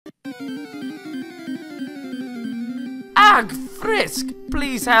Ugh, Frisk,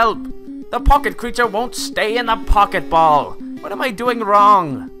 please help. The pocket creature won't stay in the pocket ball. What am I doing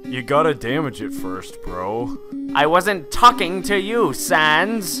wrong? You gotta damage it first, bro. I wasn't talking to you,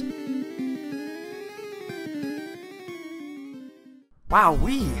 Sans.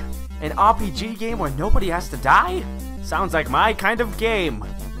 Wowee, an RPG game where nobody has to die? Sounds like my kind of game.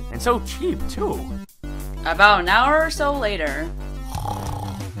 And so cheap, too. About an hour or so later.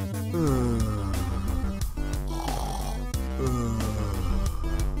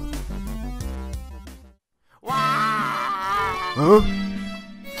 Huh?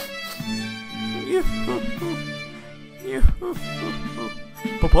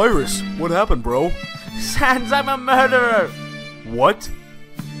 Papyrus, what happened, bro? Sans, I'm a murderer. What?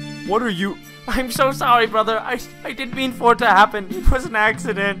 What are you? I'm so sorry, brother. I didn't mean for it to happen. It was an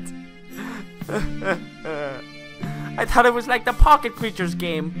accident. I thought it was like the Pocket Creatures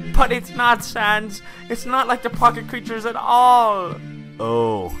game, but it's not, Sans. It's not like the Pocket Creatures at all.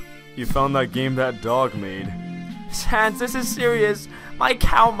 Oh, you found that game that dog made. Sans, this is serious. My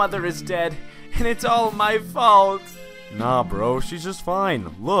cow mother is dead, and it's all my fault. Nah, bro, she's just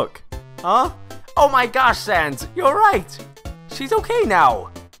fine. Look. Huh? Oh my gosh, Sans, you're right. She's okay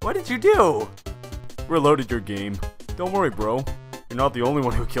now. What did you do? Reloaded your game. Don't worry, bro. You're not the only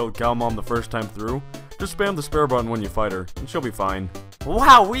one who killed Cow Mom the first time through. Just spam the spare button when you fight her, and she'll be fine.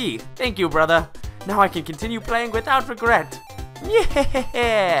 Wowee! Thank you, brother. Now I can continue playing without regret.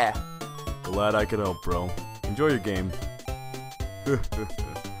 Yeah! Glad I could help, bro. Enjoy your game.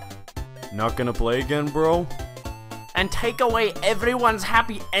 Not gonna play again, bro? And take away everyone's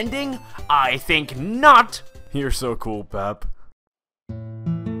happy ending? I think not! You're so cool, Pap.